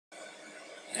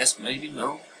Yes, maybe,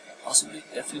 no. Possibly,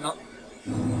 definitely not.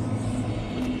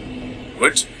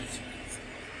 What?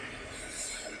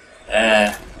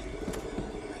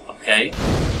 Okay.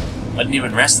 I didn't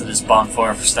even rest at this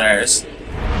bonfire for stars.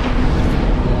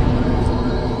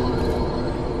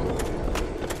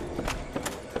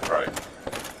 Right.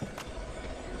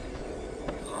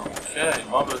 Okay,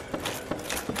 what about...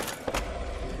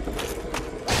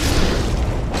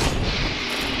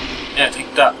 Yeah,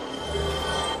 take that.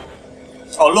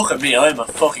 Oh, look at me, I'm a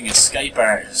fucking escape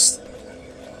artist.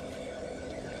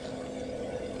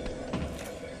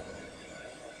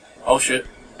 Oh shit.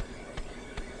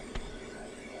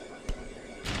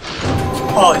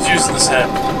 Oh, he's using his head.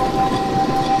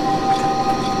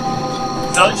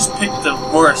 Did I just pick the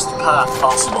worst path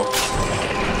possible?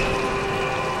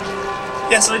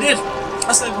 Yes, I did.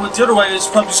 That's like the other way is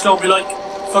probably just gonna be like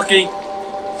fucking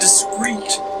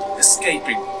discreet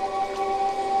escaping.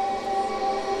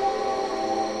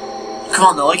 Come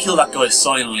on, though, I killed that guy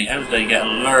silently. How did they get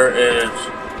alerted?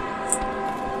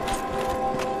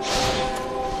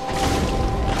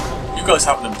 You guys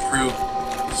haven't improved.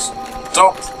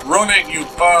 Stop running, you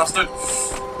bastard!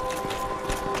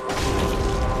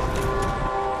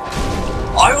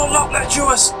 I will not let you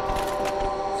us.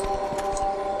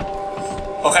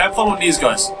 Okay, I'm following these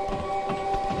guys.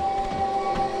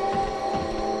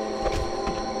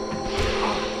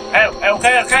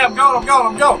 Okay, I'm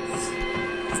going.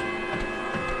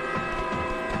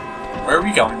 Where are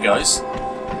we going, guys?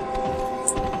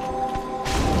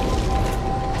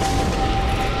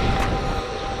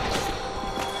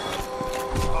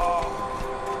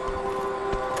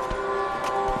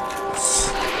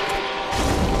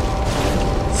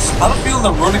 I have a feeling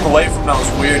they're running away from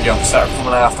those weird young started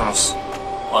coming after us.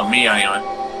 Well, me anyway.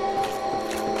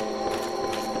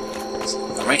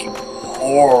 They're making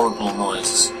horrible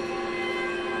noises.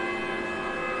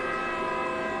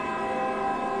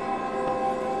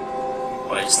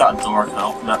 Wait, is that a door? Can I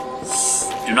open that?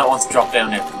 Do not want to drop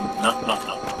down here. No.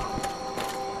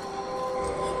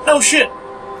 No shit!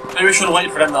 Maybe I should have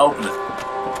waited for them to open it.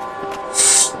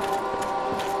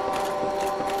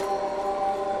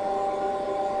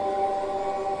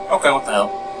 Okay, what the hell?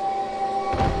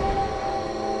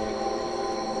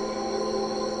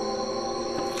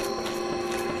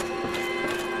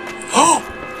 Oh!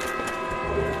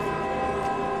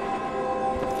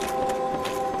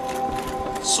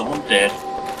 Someone dead.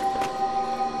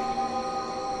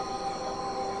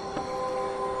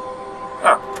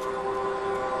 Ah.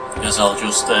 Guess I'll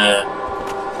just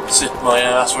sit my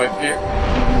ass right here.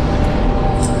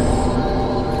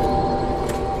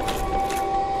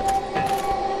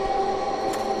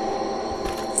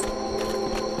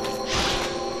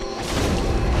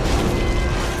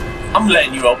 I'm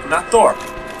letting you open that door.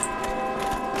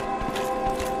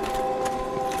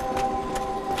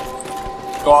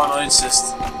 Go on, I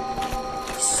insist.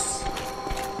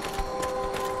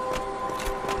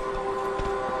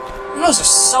 You guys are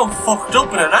so fucked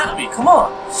up in anatomy, come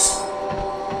on.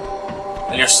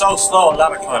 And you're so slow at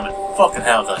ladder climbing. Fucking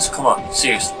hell, guys, come on,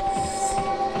 seriously.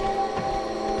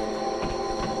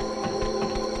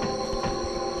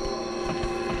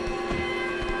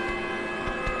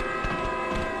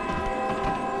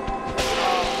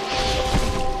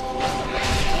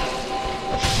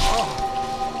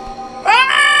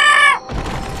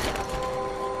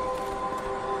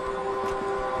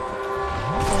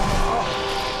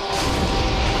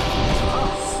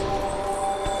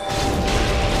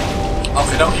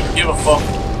 Okay, don't even give a fuck.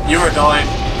 You are dying.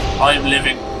 I am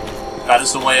living. That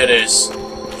is the way it is.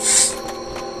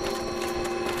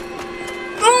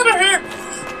 Out of here!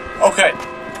 Okay.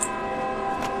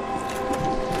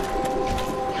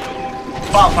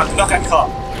 Bomb plant, do not get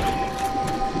caught.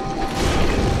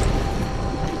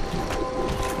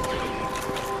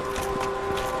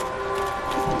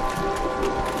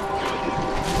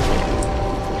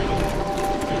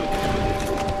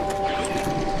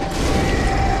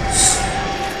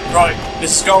 Right,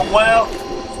 this is going well.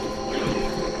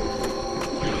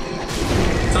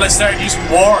 Until I start using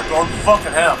water, going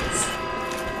fucking hell.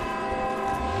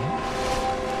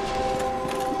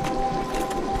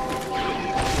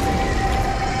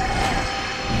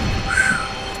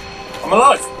 I'm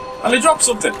alive. And I dropped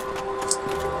something.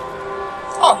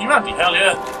 Oh, humanity, hell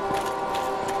yeah.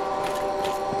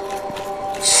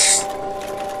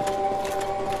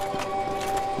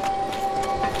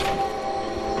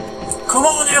 Come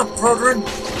on out, brethren!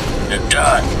 You're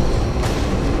done!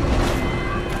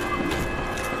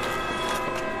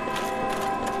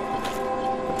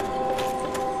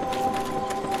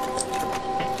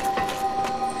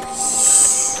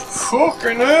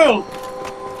 Fucking hell!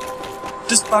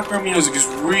 This background music is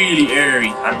really eerie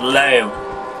and loud.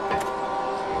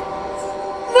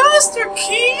 Master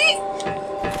key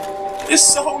is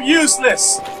so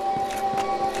useless.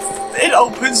 It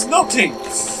opens nothing.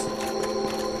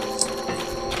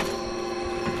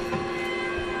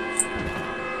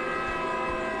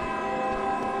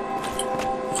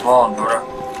 Come on, brother.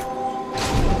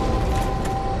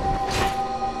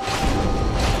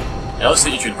 Yeah, I'll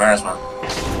see you through the bars, man.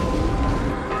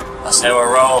 That's how I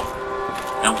roll.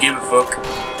 Don't give a fuck.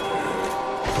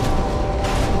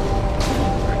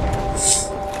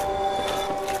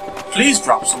 Please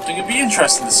drop something. It'd be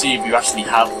interesting to see if you actually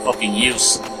have fucking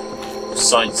use.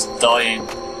 Besides dying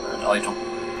and item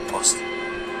bust.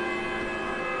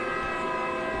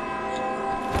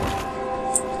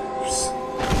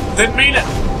 Didn't mean it.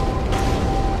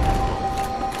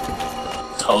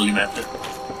 Totally meant it.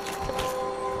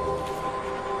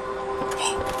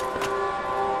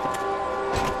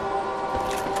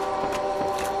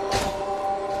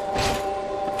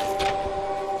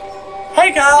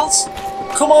 Hey gals,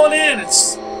 come on in.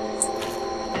 It's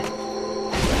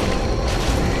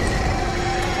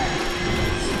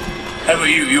how about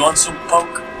you? You want some punk?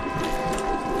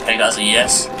 Hey, that's a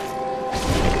yes.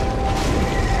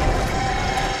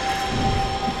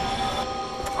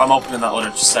 I'm opening that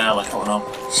other cell, I don't know.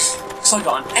 Because I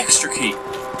got an extra key.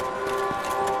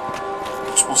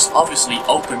 Which must obviously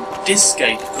open this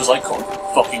gate, because I couldn't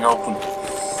fucking open it.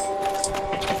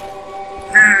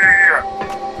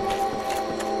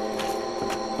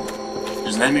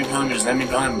 There's an enemy behind me, there's an enemy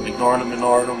behind me. Ignore them.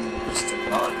 There's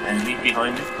not an enemy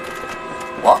behind me.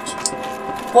 What?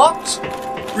 What?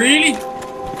 Really?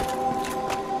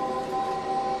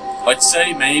 I'd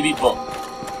say maybe, but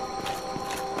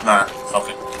nah, fuck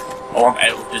it. I want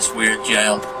out of this weird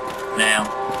jail now,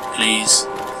 please.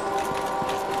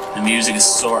 The music is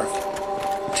sort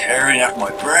of tearing at my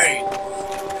brain.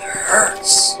 It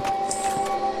hurts.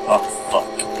 Oh fuck.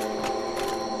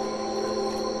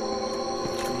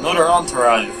 Another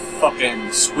entourage of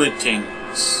fucking squid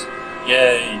things.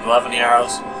 Yay, do I have any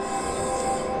arrows?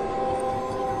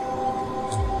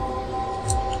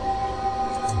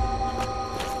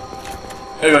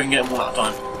 Maybe I can get one at a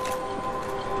time.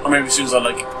 Or maybe as soon as I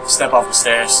like step off the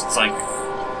stairs, it's like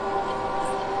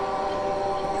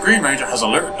Green Ranger has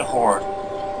alerted the horde.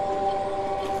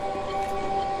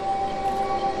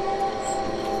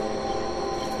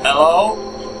 Hello?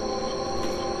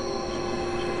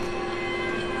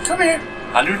 Come here.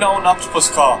 I do know an octopus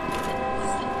call.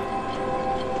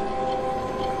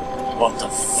 What the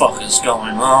fuck is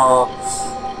going on?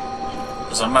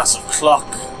 There's a massive clock.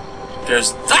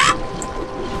 There's that.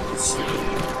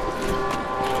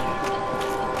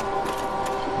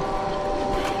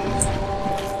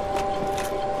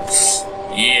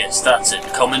 Yes, that's it.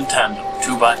 Come in tandem,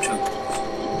 2 by 2.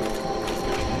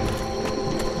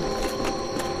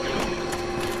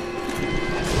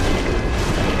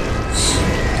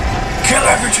 Kill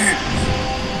everything!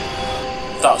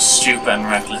 That was stupid and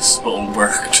reckless, but it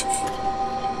worked.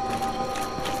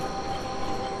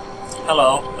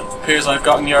 Hello, it appears I've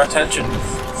gotten your attention.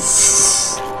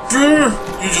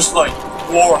 You just like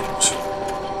warped.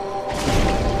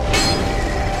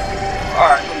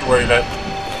 Alright, don't worry about it.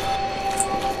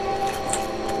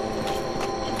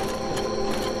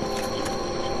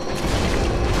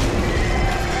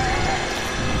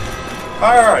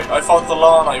 Alright, I fought the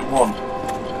law and I won.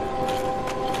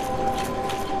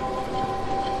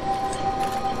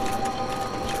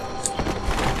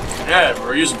 Yeah,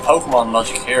 we're using Pokemon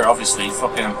logic here, obviously.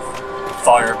 Fucking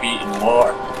fire beating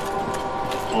water.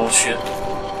 Bullshit.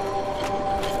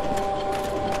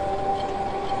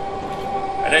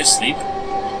 Are they asleep?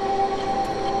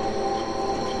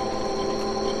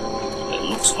 It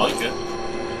looks like it.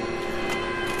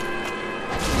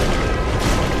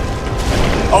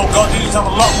 Oh god, these have a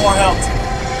lot more health.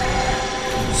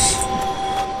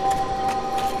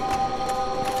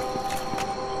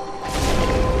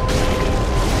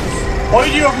 Why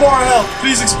do you have more health?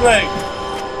 Please explain.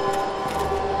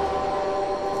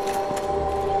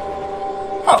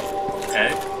 Oh,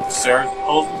 okay. Sir,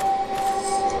 hold.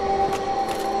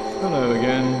 Hello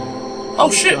again. Oh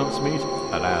shit! Chance meet?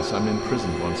 Alas, I'm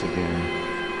imprisoned once again.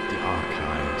 The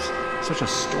archives. Such a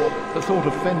storm. The thought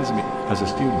offends me as a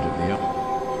student of the art.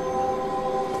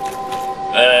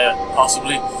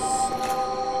 Possibly.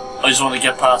 I just want to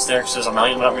get past there because I'm not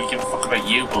really giving a fuck about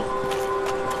you, but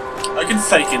I can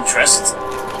fake interest.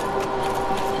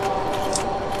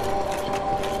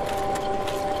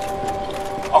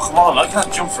 Oh come on, I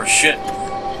can't jump for shit.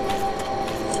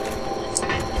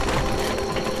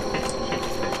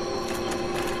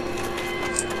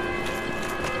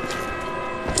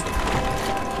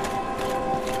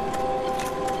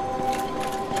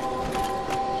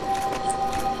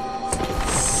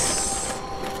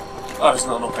 Oh, there's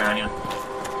nothing up there anyway.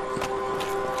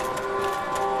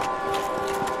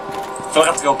 I feel like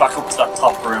I have to go back up to that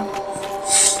top room.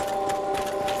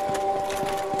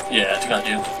 Yeah, I think I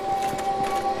do.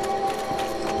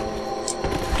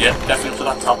 Yeah, definitely up to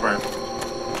that top room.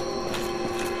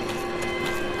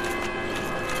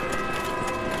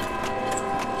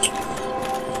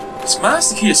 This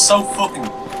master key is so fucking...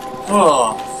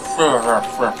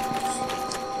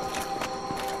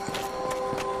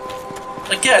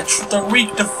 I get it, they're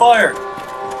weak to fire.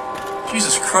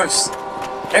 Jesus Christ.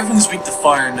 Everything's weak to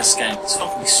fire in this game. It's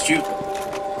fucking stupid.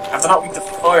 If they're not weak to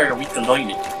fire, they're weak to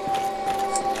lightning.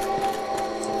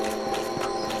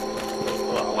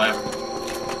 Well, whatever.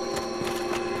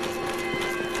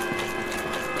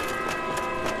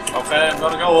 Okay, I'm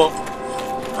gonna go up.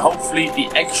 Hopefully the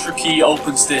extra key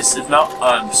opens this. If not,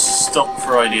 I'm stuck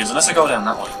for ideas. Unless I go down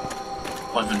that way.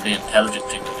 Might have been the intelligent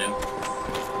thing to do.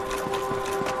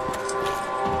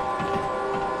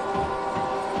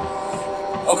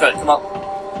 Okay, come on.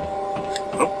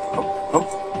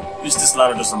 At least this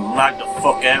ladder doesn't lag the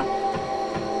fuck out.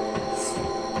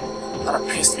 That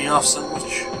pissed me off so much.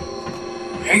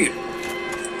 I hate it.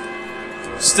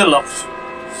 Still locked.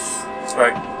 It's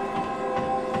right.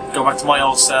 Go back to my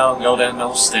old cell and go down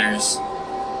those stairs.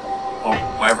 Or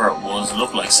wherever it was. It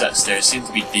looked like a set of stairs. It seemed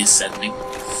to be descending.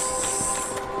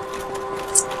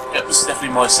 Yeah, this is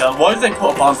definitely my cell. Why did they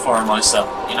put a bonfire in my cell?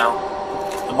 You know?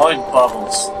 The mind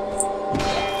boggles.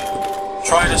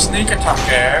 Trying a sneak attack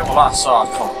here? Well, I saw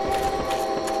it come.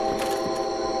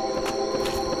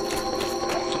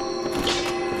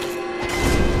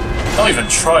 Don't even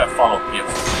try to follow me.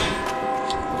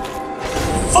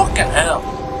 Fucking hell.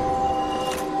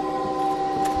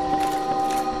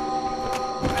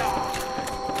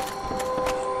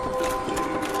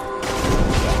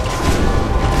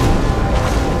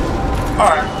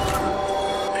 Alright.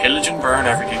 Pillage and burn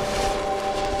everything.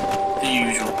 The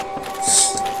usual.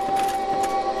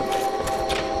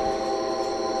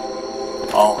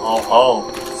 Ho ho ho.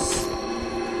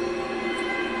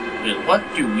 Well, what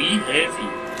do we have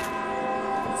here?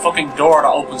 A fucking door that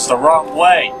opens the wrong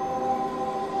way.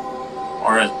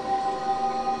 Or is it?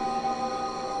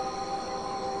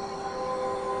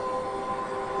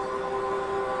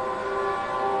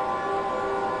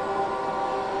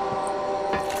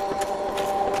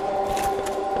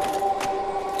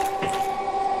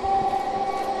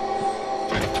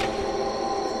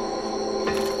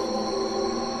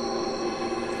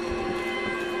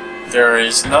 There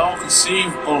is no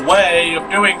conceivable way of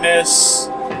doing this.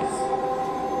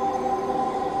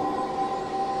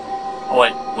 Oh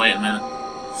wait a minute.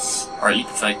 Alright, you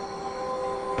can fight.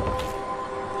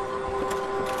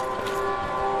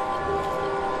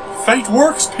 Fate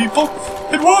works, people!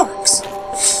 It works!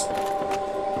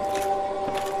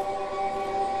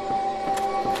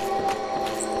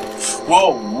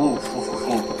 Whoa, whoa,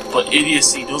 whoa, whoa. But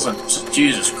idiocy doesn't.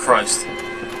 Jesus Christ.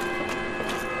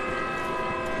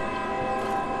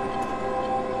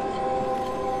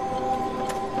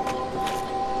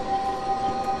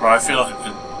 Right, I feel like I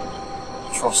can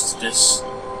trust this.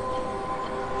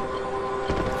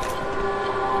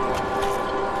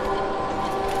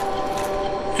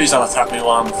 Please don't attack me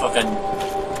while I'm fucking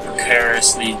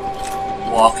precariously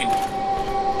walking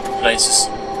places.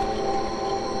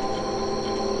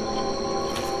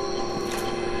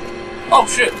 Oh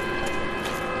shit!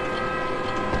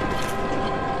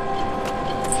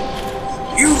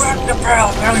 You act the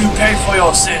proud, now you pay for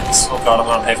your sins! Oh god, I'm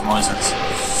gonna pay for my sins.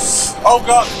 Oh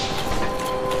god!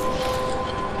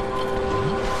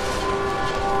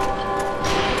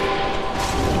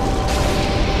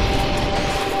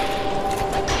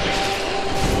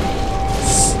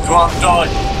 Come on, die!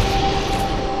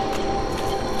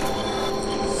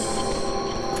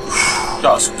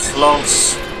 That was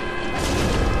close. I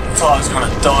thought I was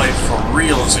gonna die for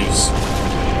realsies.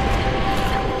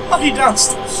 Oh, he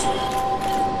danced!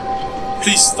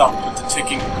 Please stop with the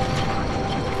ticking.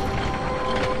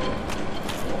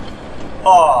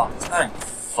 Oh, thank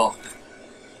fuck.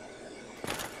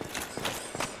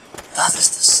 That is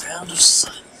the sound of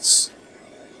silence.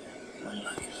 I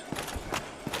like it.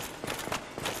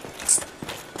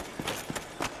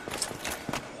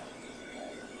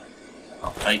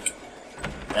 I'll take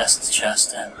best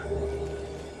chest ever.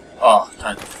 Oh,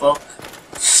 thank fuck.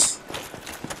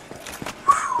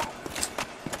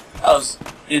 That was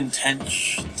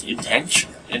intense-ish.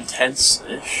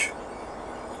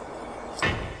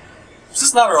 Is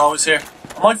this ladder always here?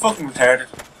 Am I fucking retarded?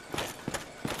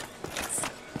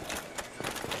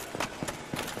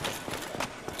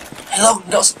 Hello,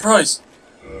 got a surprise.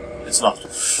 It's locked.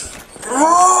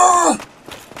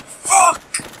 Fuck!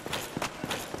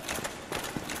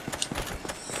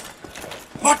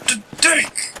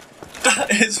 dick!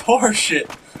 That is horseshit.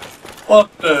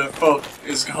 What the fuck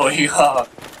is going on?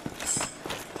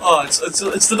 Oh, it's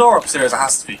the door upstairs, it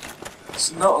has to be.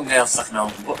 There's nothing else I can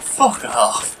open, but fuck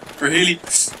off. Really?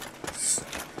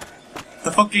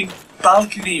 The fucking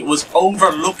balcony was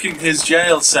overlooking his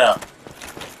jail cell.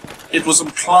 It was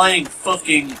implying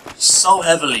fucking so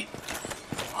heavily.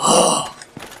 Oh.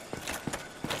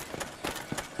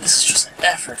 This is just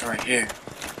effort right here.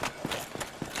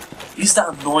 At least that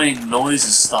annoying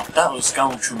noises stopped. That was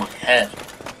going through my head.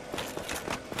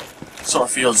 Sort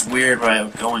of feels weird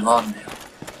right going on now.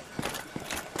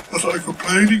 Was I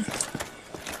complaining?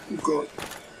 Oh god.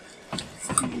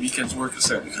 Fucking weekend's work is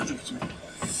out. I can't do it to me.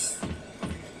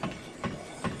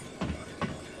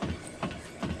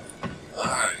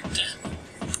 Alright.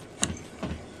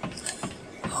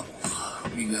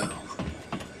 Up we go.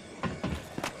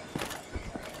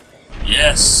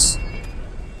 Yes!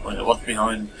 Wait, what's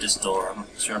behind this door? I'm not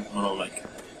sure I'm gonna like.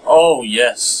 Oh,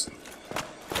 yes!